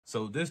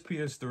So this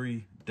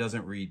PS3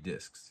 doesn't read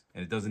discs,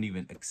 and it doesn't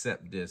even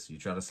accept discs. You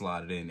try to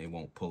slide it in, it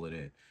won't pull it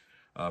in.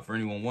 For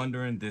anyone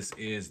wondering, this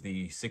is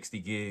the 60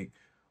 gig,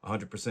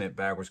 100%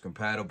 backwards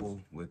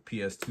compatible with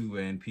PS2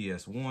 and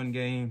PS1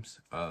 games.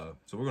 So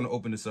we're going to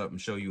open this up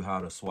and show you how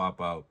to swap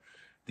out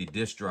the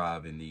disk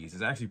drive in these.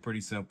 It's actually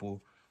pretty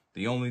simple.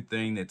 The only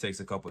thing that takes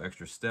a couple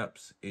extra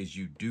steps is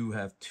you do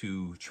have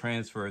to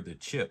transfer the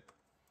chip,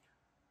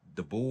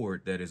 the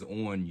board that is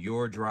on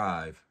your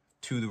drive,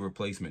 to the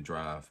replacement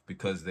drive,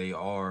 because they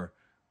are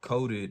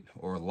coded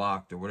or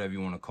locked or whatever you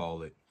want to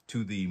call it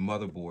to the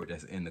motherboard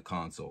that's in the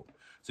console.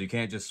 So you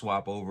can't just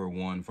swap over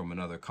one from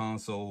another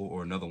console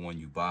or another one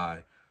you buy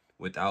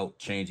without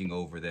changing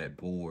over that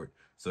board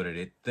so that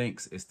it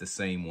thinks it's the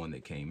same one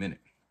that came in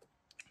it.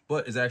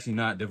 But it's actually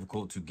not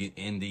difficult to get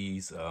in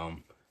these.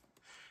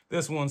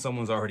 This one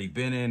someone's already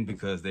been in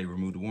because they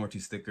removed the warranty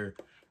sticker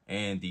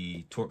and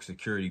the torque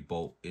security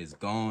bolt is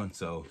gone.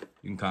 So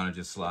you can kind of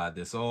just slide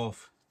this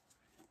off,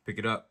 pick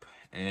it up,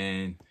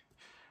 and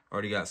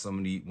already got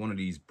one of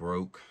these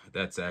broke.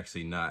 That's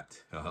actually not,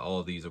 all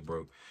of these are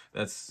broke.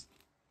 That's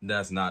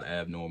not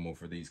abnormal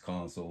for these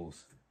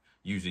consoles.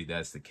 Usually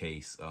that's the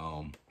case.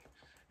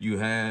 You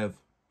have,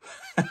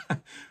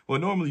 well,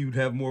 normally you'd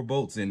have more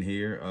bolts in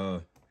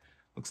here.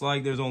 Looks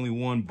like there's only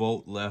one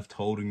bolt left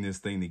holding this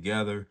thing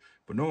together,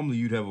 but normally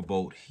you'd have a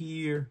bolt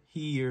here,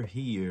 here,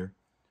 here,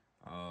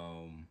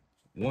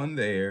 one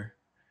there,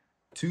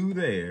 two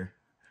there,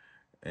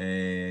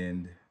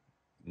 and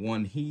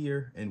one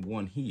here and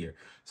one here.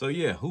 So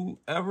yeah,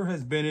 whoever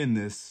has been in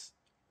this,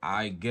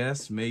 I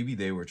guess maybe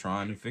they were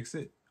trying to fix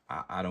it.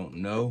 I don't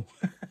know.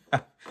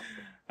 I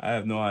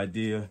have no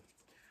idea.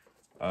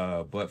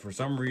 But for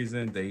some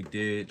reason they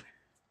did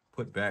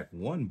put back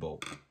one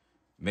bolt.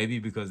 Maybe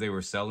because they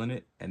were selling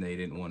it and they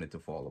didn't want it to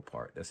fall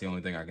apart. That's the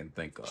only thing I can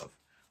think of. So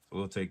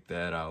we'll take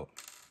that out.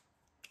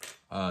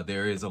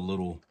 There is a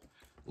little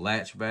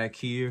latch back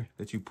here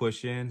that you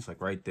push in. It's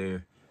like right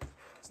there.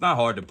 It's not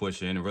hard to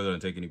push in. It really doesn't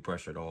take any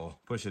pressure at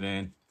all. Push it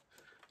in.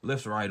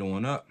 Lifts right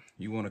on up.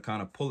 You want to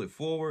kind of pull it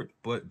forward,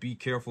 but be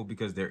careful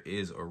because there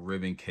is a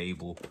ribbon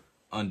cable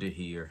under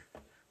here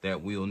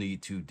that we'll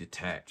need to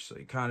detach. So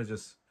you kind of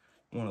just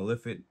want to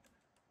lift it.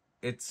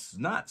 It's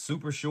not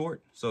super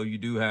short, so you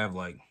do have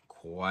like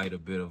quite a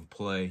bit of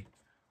play.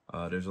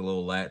 There's a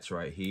little latch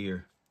right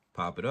here.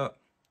 Pop it up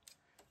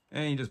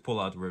and you just pull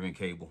out the ribbon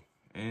cable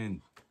and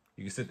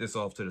you can set this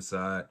off to the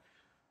side.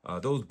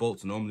 Those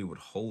bolts normally would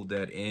hold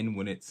that in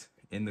when it's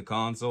in the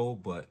console,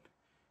 but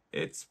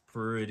it's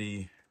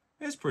pretty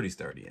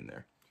sturdy in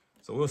there.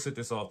 So we'll set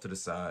this off to the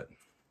side.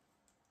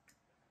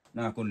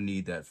 Not going to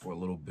need that for a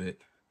little bit.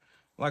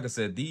 Like I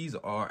said, these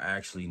are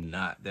actually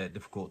not that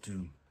difficult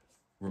to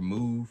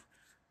remove.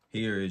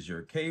 Here is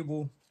your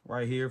cable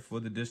right here for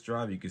the disk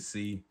drive. You can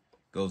see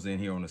goes in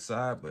here on the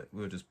side, but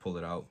we'll just pull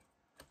it out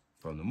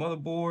from the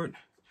motherboard.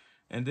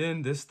 And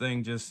then this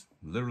thing just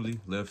literally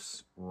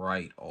lifts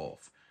right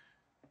off.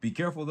 Be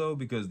careful though,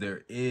 because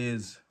there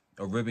is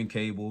a ribbon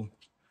cable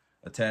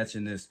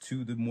attaching this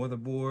to the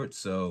motherboard.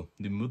 So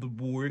the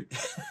motherboard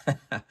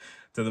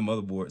to the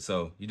motherboard.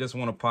 So you just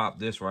want to pop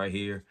this right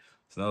here.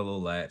 It's another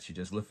little latch. You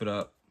just lift it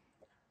up.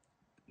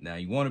 Now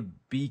you want to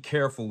be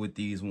careful with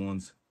these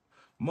ones,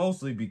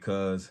 mostly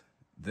because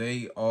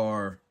they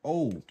are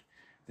old.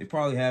 They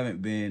probably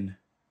haven't been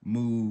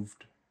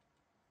moved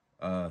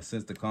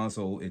since the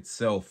console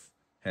itself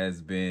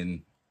has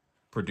been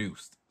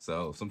produced.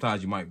 So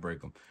sometimes you might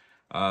break them.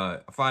 I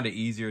find it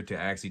easier to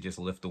actually just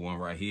lift the one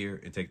right here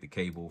and take the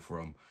cable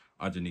from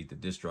underneath the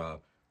disk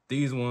drive.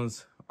 These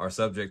ones are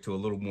subject to a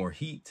little more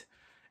heat,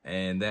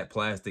 and that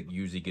plastic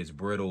usually gets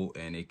brittle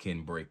and it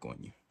can break on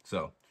you.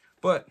 So,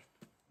 but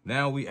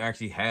now we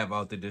actually have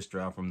out the disk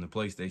drive from the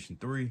PlayStation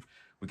 3.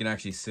 We can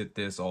actually sit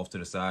this off to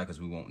the side because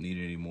we won't need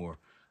it anymore.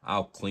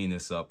 I'll clean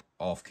this up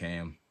off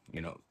cam,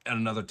 you know, at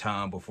another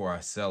time before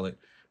I sell it.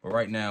 But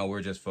right now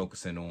we're just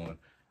focusing on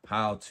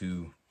how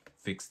to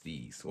fix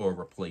these or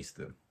replace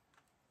them.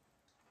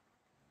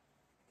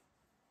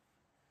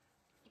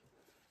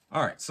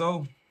 All right,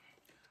 so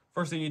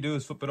first thing you do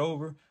is flip it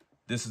over.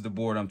 This is the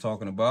board I'm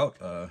talking about.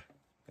 Got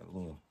a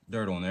little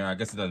dirt on there. I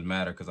guess it doesn't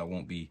matter because I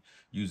won't be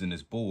using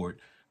this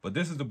board. But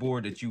this is the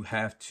board that you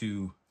have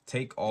to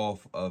take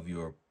off of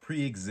your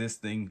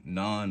pre-existing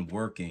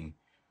non-working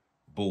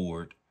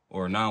board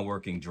or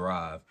non-working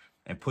drive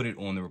and put it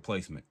on the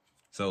replacement.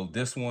 So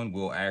this one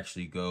will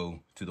actually go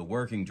to the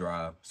working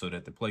drive so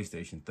that the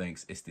PlayStation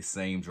thinks it's the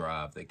same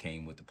drive that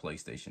came with the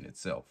PlayStation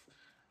itself.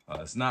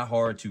 It's not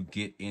hard to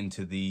get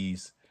into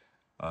these.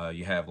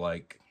 You have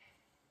like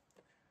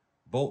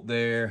bolt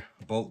there,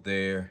 a bolt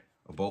there,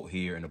 a bolt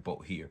here, and a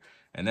bolt here.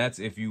 And that's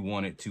if you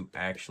want it to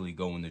actually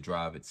go in the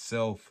drive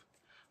itself.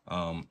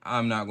 I'm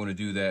not going to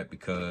do that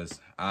because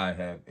I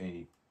have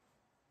a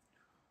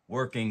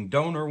working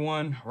donor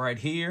one right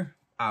here.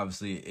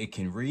 Obviously, it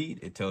can read.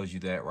 It tells you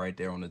that right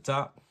there on the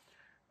top.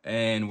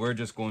 And we're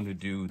just going to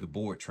do the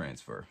board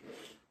transfer,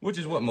 which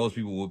is what most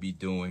people will be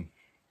doing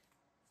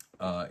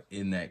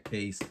in that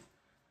case.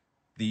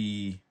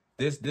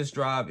 This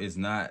drive is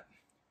not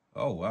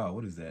Oh, wow.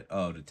 What is that?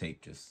 Oh, the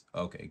tape just,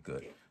 okay,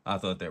 good. I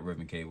thought that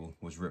ribbon cable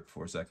was ripped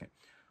for a second.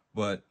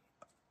 But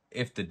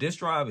if the disk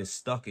drive is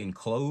stuck in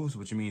closed,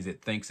 which means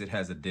it thinks it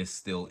has a disk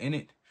still in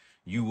it,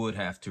 you would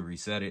have to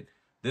reset it.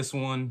 This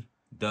one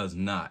does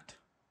not.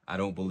 I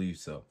don't believe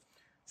so.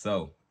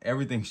 So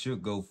everything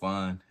should go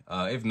fine.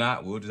 If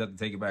not, we'll just have to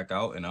take it back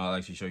out, and I'll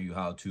actually show you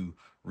how to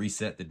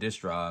reset the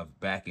disk drive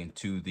back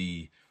into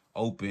the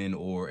open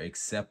or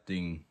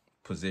accepting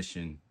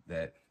position.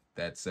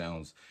 That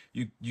sounds,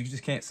 you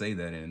just can't say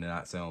that and it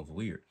not sounds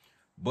weird.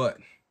 But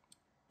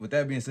with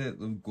that being said,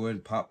 let's go ahead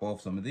and pop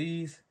off some of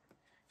these.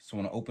 Just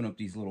want to open up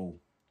these little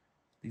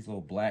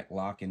black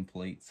locking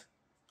plates.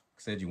 Like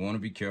I said, you want to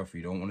be careful.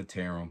 You don't want to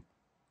tear them.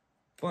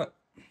 But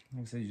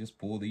like I said, you just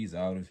pull these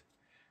out.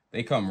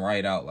 They come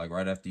right out, like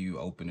right after you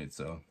open it,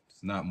 so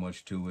it's not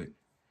much to it.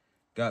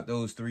 Got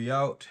those three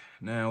out.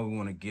 Now we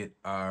want to get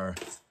our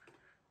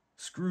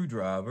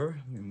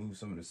screwdriver. Let me move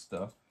some of this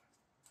stuff.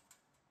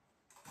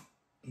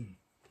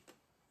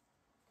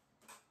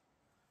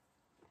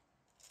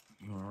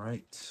 All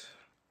right.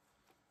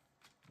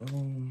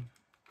 Boom.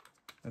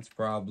 That's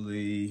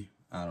probably,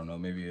 I don't know,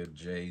 maybe a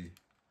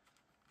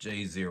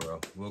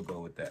J0. We'll go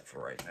with that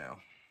for right now.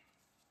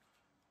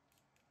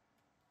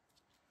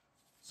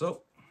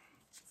 So,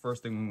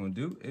 first thing we're going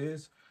to do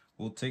is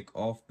we'll take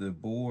off the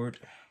board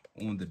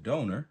on the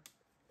donor.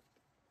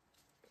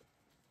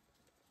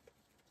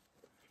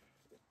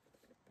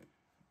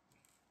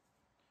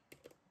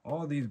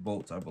 All these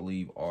bolts, I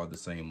believe, are the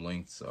same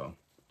length, so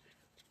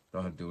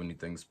don't have to do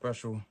anything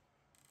special.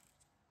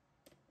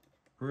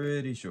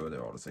 Pretty sure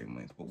they're all the same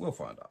length, but we'll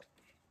find out.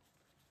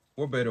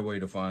 What better way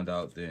to find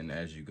out than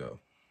as you go?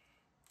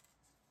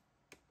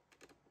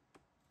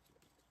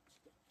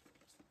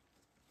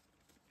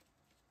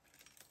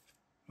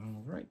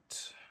 All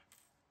right.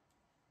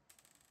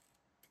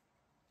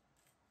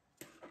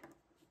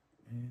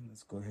 And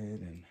let's go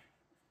ahead and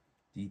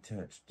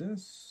detach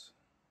this.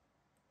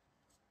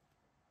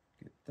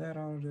 Get that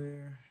out of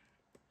there.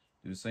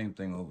 Do the same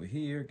thing over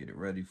here. Get it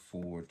ready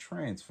for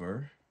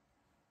transfer.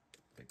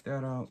 Take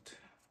that out.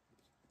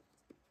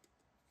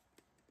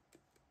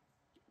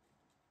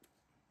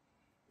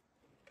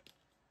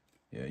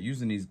 Yeah,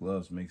 using these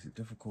gloves makes it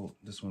difficult.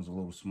 This one's a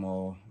little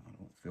small. I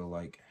don't feel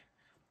like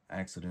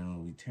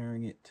accidentally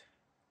tearing it.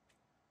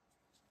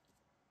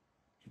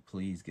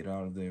 Please get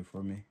out of there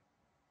for me.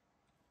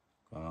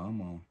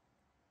 Come on.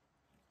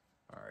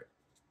 All right.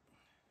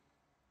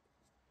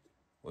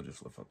 We'll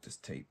just lift up this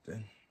tape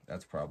then.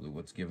 That's probably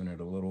what's giving it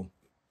a little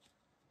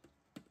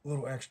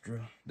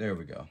extra. There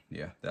we go.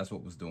 Yeah, that's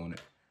what was doing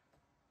it.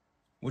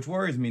 Which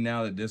worries me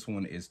now that this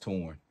one is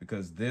torn,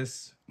 because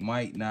this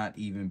might not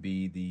even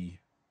be the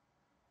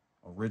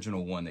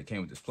original one that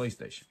came with this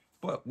PlayStation.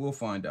 But we'll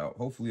find out.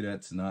 Hopefully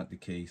that's not the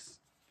case.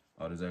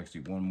 Oh, there's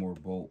actually one more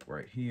bolt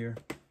right here.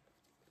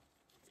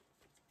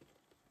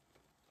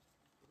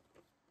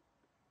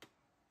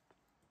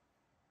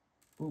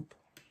 Boop.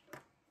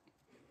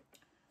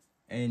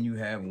 And you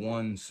have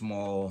one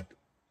small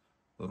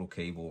little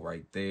cable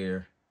right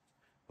there.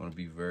 Want to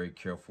be very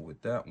careful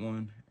with that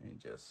one and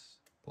just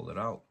pull it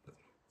out.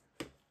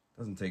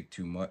 Doesn't take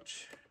too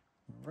much.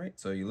 All right,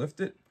 so you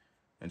lift it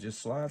and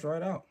just slides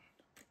right out.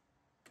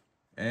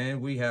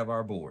 And we have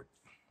our board.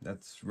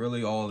 That's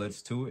really all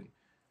that's to it.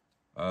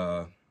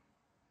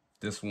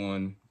 This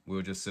one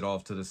we'll just sit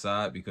off to the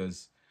side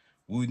because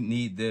we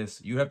need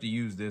this. You have to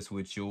use this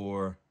with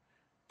your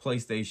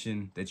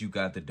PlayStation that you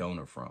got the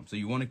donor from. So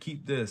you want to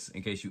keep this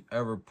in case you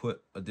ever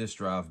put a disk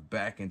drive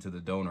back into the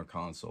donor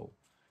console.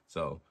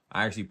 So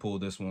I actually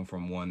pulled this one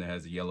from one that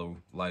has a yellow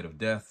light of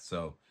death.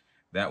 So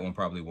that one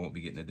probably won't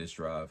be getting a disk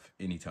drive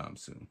anytime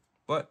soon.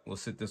 But we'll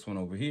sit this one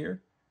over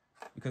here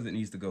because it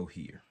needs to go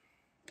here.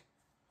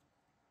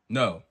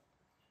 No,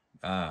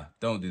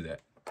 don't do that.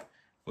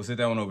 We'll sit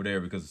that one over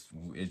there because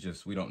it's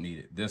just, we don't need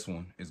it. This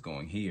one is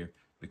going here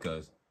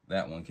because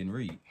that one can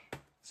read.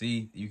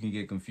 See, you can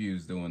get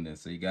confused doing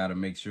this. So you got to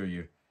make sure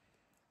you're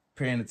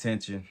paying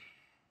attention.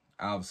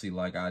 Obviously,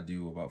 like I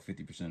do about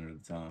 50%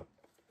 of the time.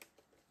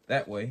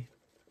 That way,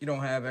 you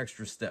don't have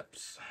extra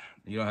steps.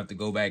 You don't have to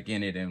go back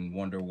in it and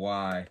wonder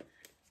why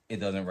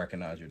it doesn't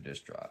recognize your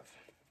disk drive.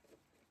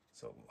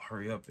 So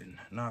hurry up and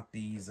knock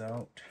these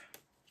out.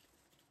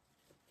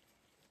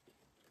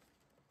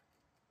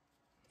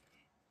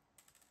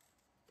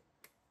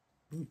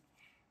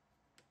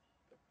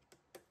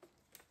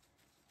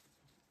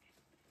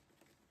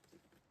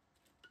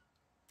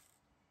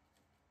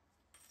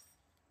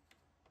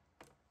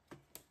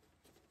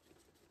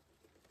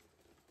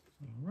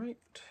 All right.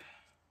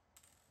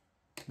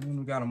 And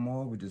we got them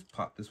all. We just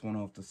pop this one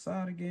off the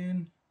side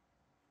again.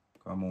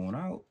 Come on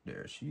out.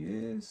 There she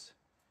is.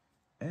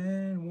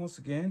 And once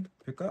again,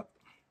 pick up.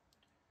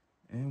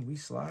 And we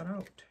slide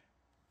out.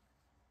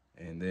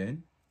 And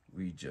then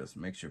we just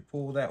make sure,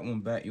 pull that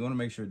one back. You want to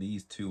make sure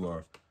these two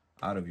are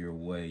out of your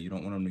way. You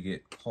don't want them to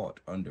get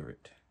caught under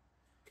it.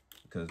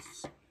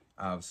 Because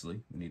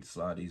obviously, we need to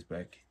slide these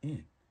back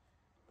in.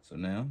 So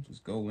now,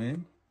 just go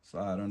in,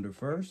 slide under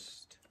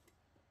first.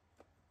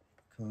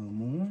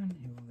 Come on.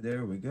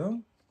 There we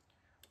go.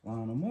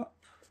 line them up.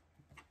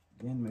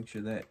 Again, make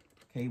sure that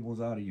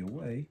cable's out of your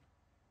way.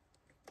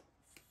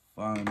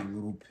 Find a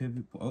little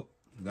pivot. Oh,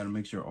 we gotta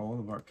make sure all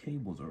of our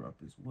cables are up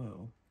as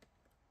well.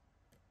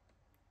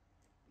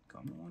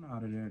 Come on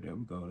out of there. There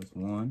we go. That's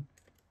 1,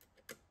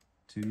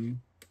 2,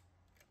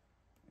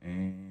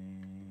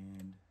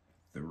 and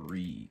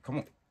 3. Come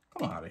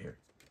on out of here.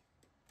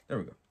 There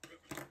we go.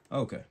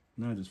 Okay,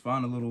 now just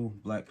find a little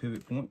black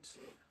pivot points,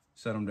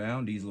 set them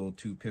down. These little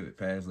 2 pivot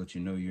pads let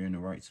you know you're in the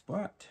right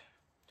spot.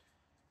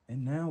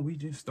 And now we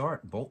just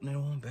start bolting it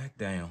on back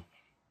down.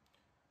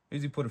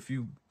 Easy, put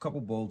a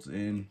couple bolts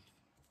in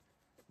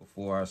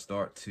before I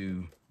start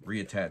to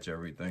reattach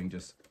everything.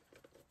 Just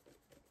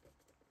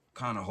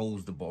kind of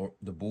holds the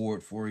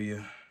board for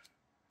you.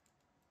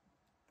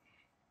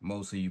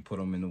 Mostly you put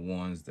them in the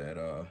ones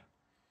that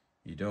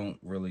you don't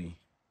really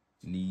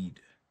need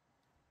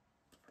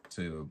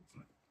to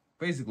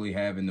basically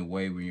have in the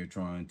way when you're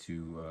trying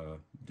to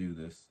do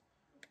this.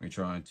 When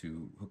you're trying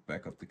to hook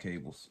back up the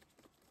cables.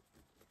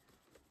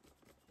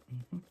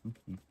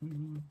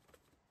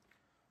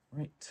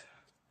 Right.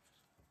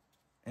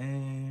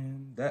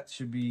 And that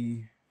should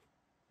be,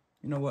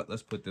 you know what,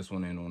 let's put this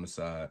one in on the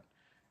side,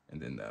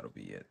 and then that'll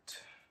be it.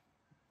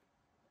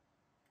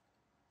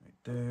 Right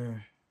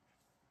there.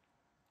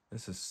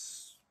 This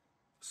is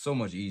so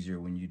much easier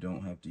when you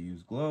don't have to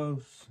use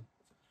gloves.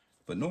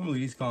 But normally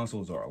these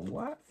consoles are a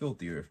lot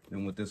filthier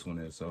than what this one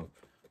is. So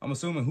I'm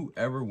assuming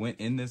whoever went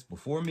in this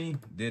before me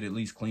did at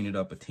least clean it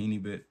up a teeny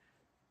bit.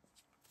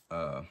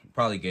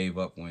 Probably gave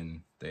up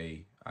when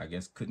they, I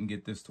guess, couldn't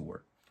get this to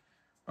work.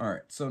 All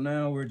right, so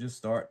now we're just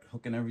start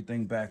hooking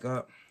everything back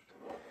up.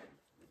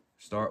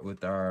 Start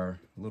with our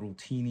little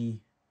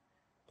teeny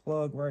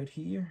plug right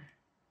here.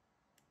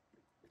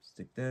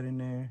 Stick that in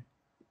there.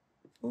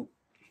 Oop.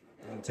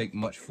 Doesn't take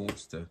much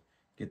force to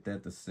get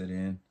that to sit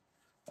in.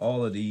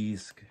 All of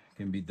these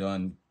can be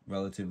done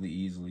relatively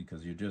easily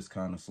because you're just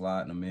kind of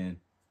sliding them in,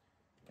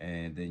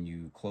 and then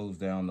you close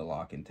down the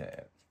locking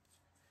tab.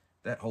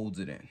 That holds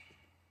it in.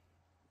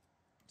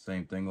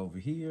 Same thing over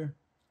here.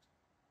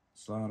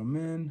 Slide them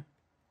in.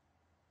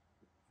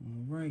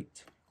 All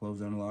right. Close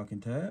down the locking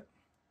tab.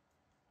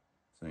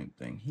 Same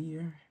thing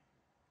here.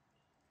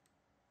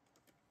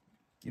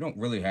 You don't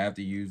really have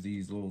to use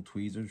these little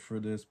tweezers for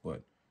this,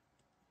 but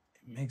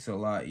it makes it a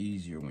lot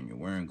easier when you're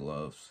wearing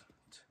gloves.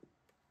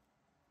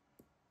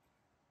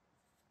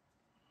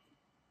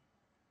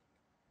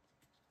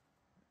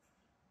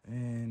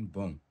 And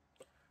boom.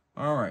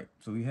 All right,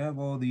 so we have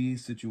all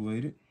these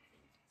situated.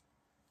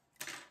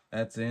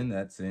 That's in,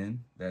 that's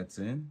in, that's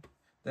in,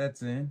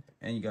 that's in,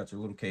 and you got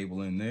your little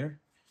cable in there.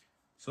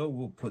 So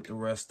we'll put the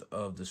rest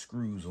of the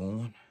screws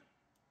on,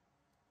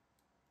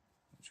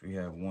 which we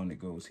have one that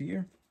goes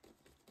here.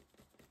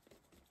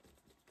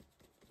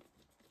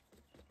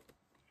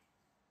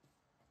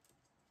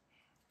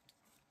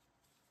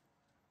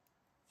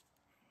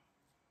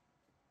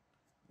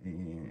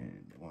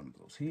 And one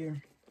goes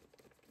here.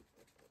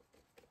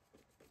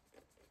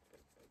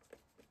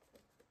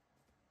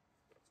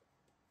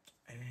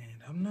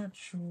 And I'm not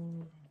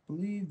sure, I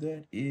believe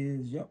that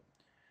is, yep,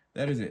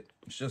 that is it.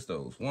 It's just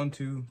those 1,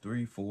 2,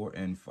 3, 4,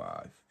 and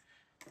 5.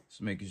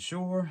 Just making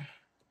sure.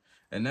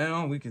 And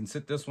now we can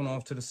sit this one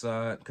off to the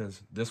side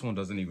because this one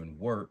doesn't even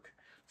work.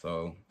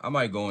 So I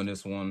might go in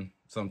this one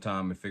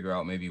sometime and figure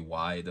out maybe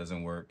why it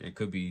doesn't work. It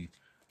could be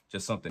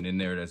just something in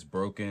there that's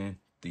broken.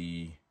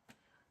 The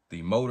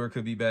motor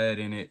could be bad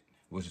in it,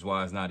 which is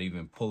why it's not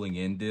even pulling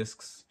in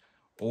discs.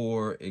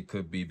 Or it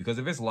could be because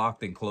if it's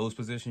locked in closed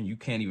position, you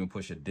can't even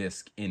push a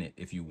disc in it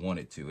if you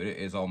wanted to. It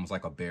is almost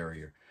like a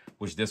barrier,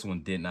 which this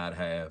one did not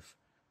have.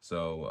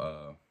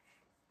 So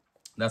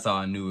that's how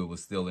I knew it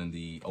was still in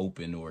the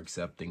open or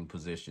accepting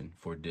position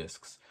for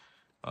discs.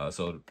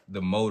 So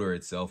the motor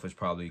itself has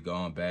probably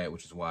gone bad,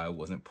 which is why it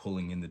wasn't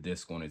pulling in the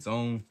disc on its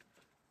own.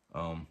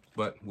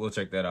 But we'll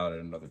check that out at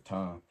another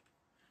time.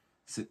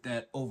 Sit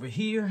that over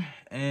here,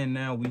 and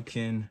now we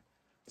can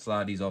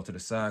slide these off to the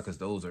side because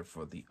those are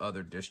for the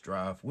other disk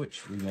drive,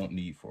 which we won't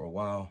need for a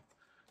while.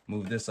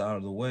 Move this out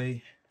of the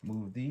way,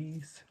 move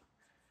these,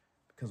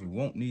 because we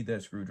won't need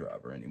that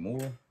screwdriver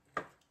anymore.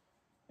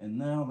 And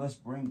now let's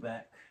bring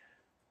back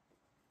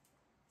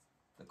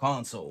the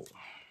console.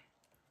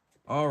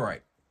 All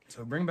right,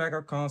 so bring back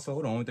our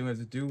console. The only thing we have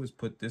to do is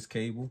put this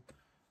cable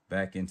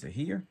back into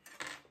here.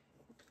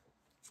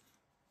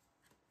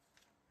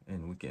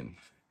 And we can,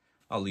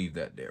 I'll leave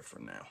that there for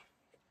now.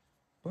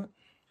 But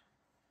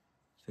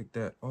take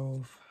that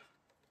off.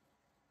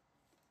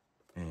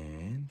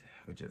 And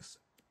we just,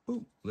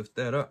 boop, lift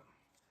that up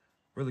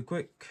really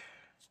quick.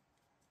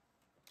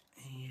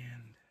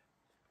 And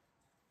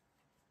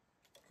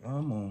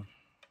come on.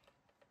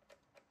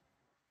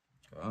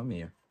 Come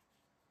here.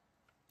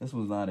 This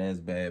was not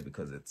as bad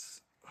because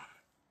it's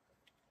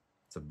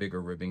a bigger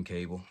ribbon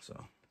cable.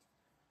 So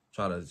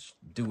try to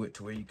do it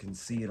to where you can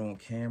see it on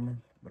camera,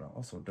 but I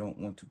also don't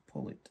want to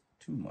pull it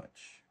too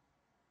much.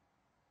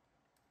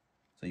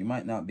 So you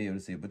might not be able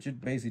to see it, but you're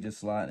basically just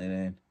sliding it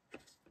in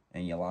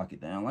and you lock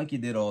it down like you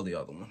did all the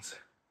other ones.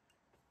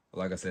 But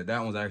like I said,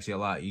 that one's actually a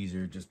lot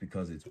easier just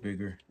because it's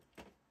bigger.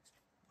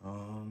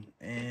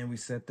 And we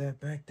set that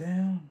back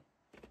down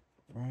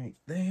right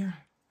there.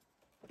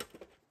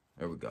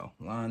 There we go.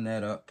 Line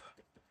that up.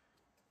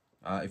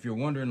 If you're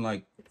wondering,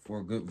 like, for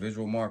a good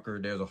visual marker,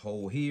 there's a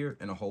hole here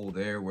and a hole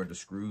there where the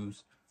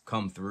screws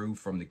come through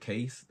from the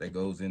case that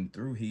goes in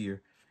through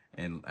here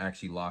and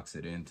actually locks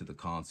it into the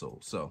console.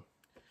 So,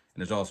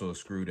 and there's also a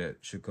screw that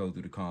should go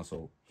through the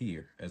console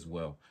here as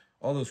well.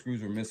 All those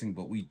screws were missing,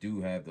 but we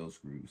do have those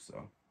screws.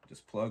 So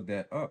just plug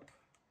that up.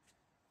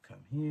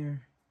 Come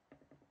here.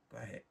 Go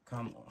ahead.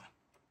 Come on.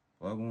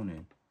 Plug on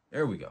in.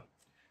 There we go.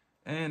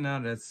 And now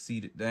that's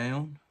seated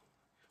down,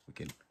 we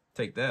can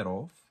take that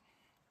off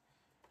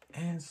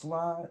and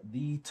slide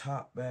the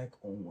top back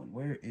on.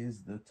 Where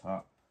is the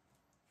top?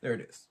 There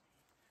it is.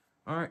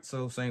 All right,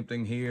 so same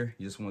thing here.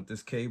 You just want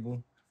this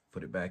cable,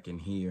 put it back in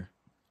here.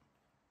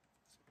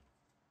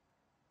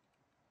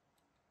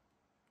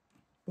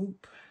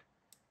 Boop,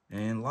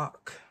 and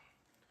lock.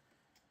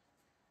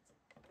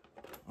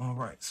 All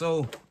right,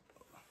 so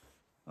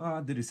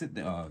did it sit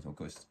there? Of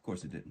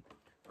course it didn't.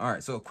 All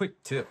right, so a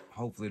quick tip.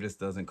 Hopefully this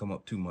doesn't come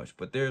up too much,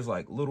 but there's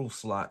like little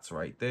slots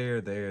right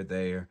there,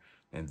 there,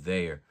 and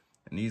there.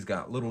 And these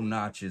got little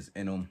notches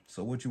in them.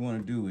 So what you want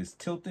to do is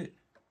tilt it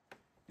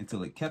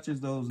until it catches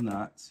those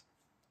knots,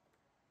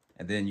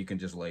 and then you can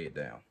just lay it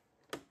down.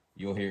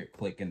 You'll hear it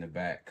click in the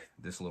back.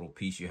 This little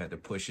piece you had to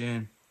push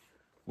in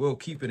will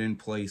keep it in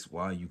place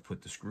while you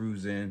put the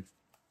screws in.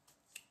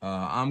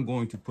 I'm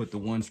going to put the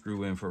one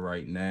screw in for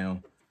right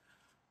now,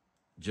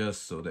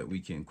 just so that we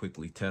can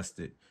quickly test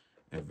it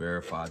and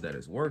verify that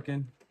it's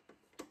working.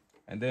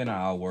 And then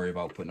I'll worry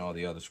about putting all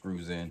the other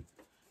screws in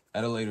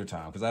at a later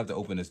time, because I have to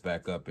open this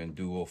back up and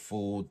do a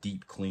full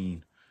deep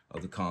clean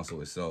of the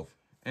console itself.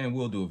 And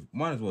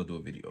might as well do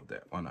a video of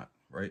that. Why not,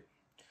 right?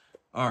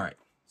 All right,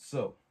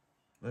 so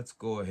let's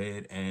go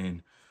ahead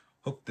and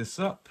hook this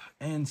up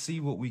and see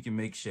what we can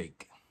make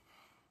shake.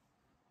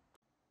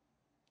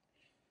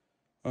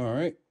 All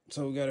right,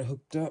 so we got it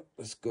hooked up.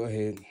 Let's go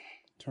ahead and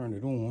turn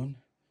it on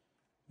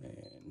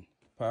and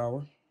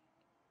power.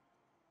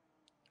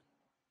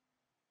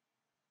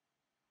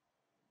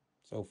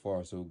 So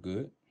far, so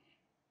good.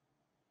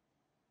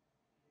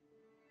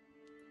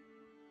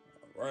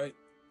 All right,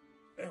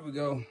 there we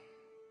go.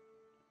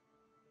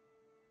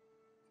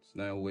 So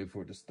now we'll wait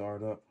for it to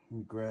start up. Let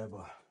me grab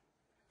one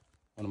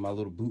of my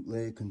little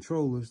bootleg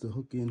controllers to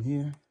hook in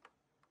here.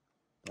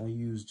 I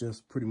use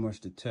just pretty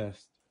much to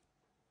test.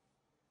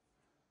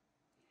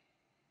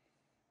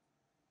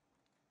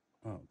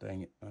 Oh,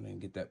 dang it. I didn't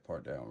get that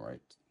part down right.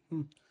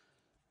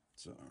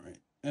 It's all right.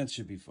 That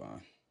should be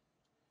fine.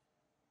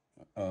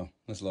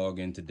 Let's log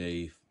into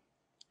Dave.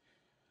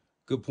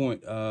 Good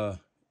point.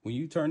 When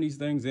you turn these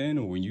things in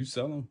or when you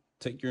sell them,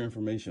 take your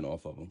information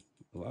off of them.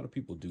 A lot of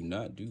people do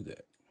not do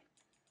that.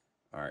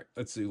 All right,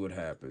 let's see what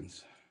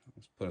happens.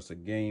 Let's put us a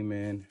game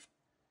in.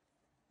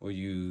 We'll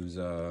use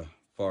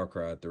Far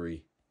Cry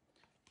 3.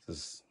 This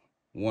is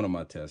one of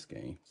my test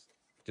games,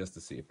 just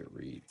to see if it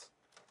reads.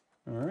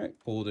 All right,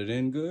 pulled it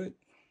in good.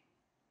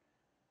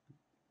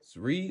 It's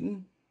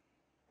reading.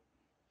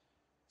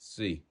 Let's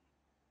see.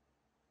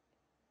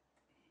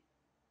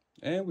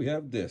 And we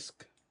have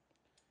disk.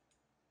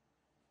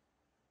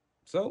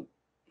 So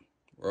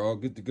we're all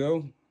good to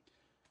go.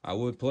 I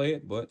would play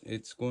it, but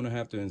it's going to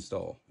have to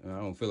install. And I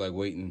don't feel like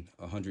waiting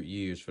 100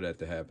 years for that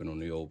to happen on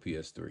the old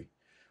PS3.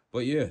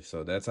 But yeah,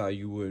 so that's how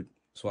you would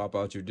swap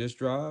out your disk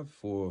drive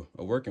for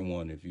a working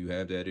one if you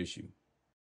have that issue.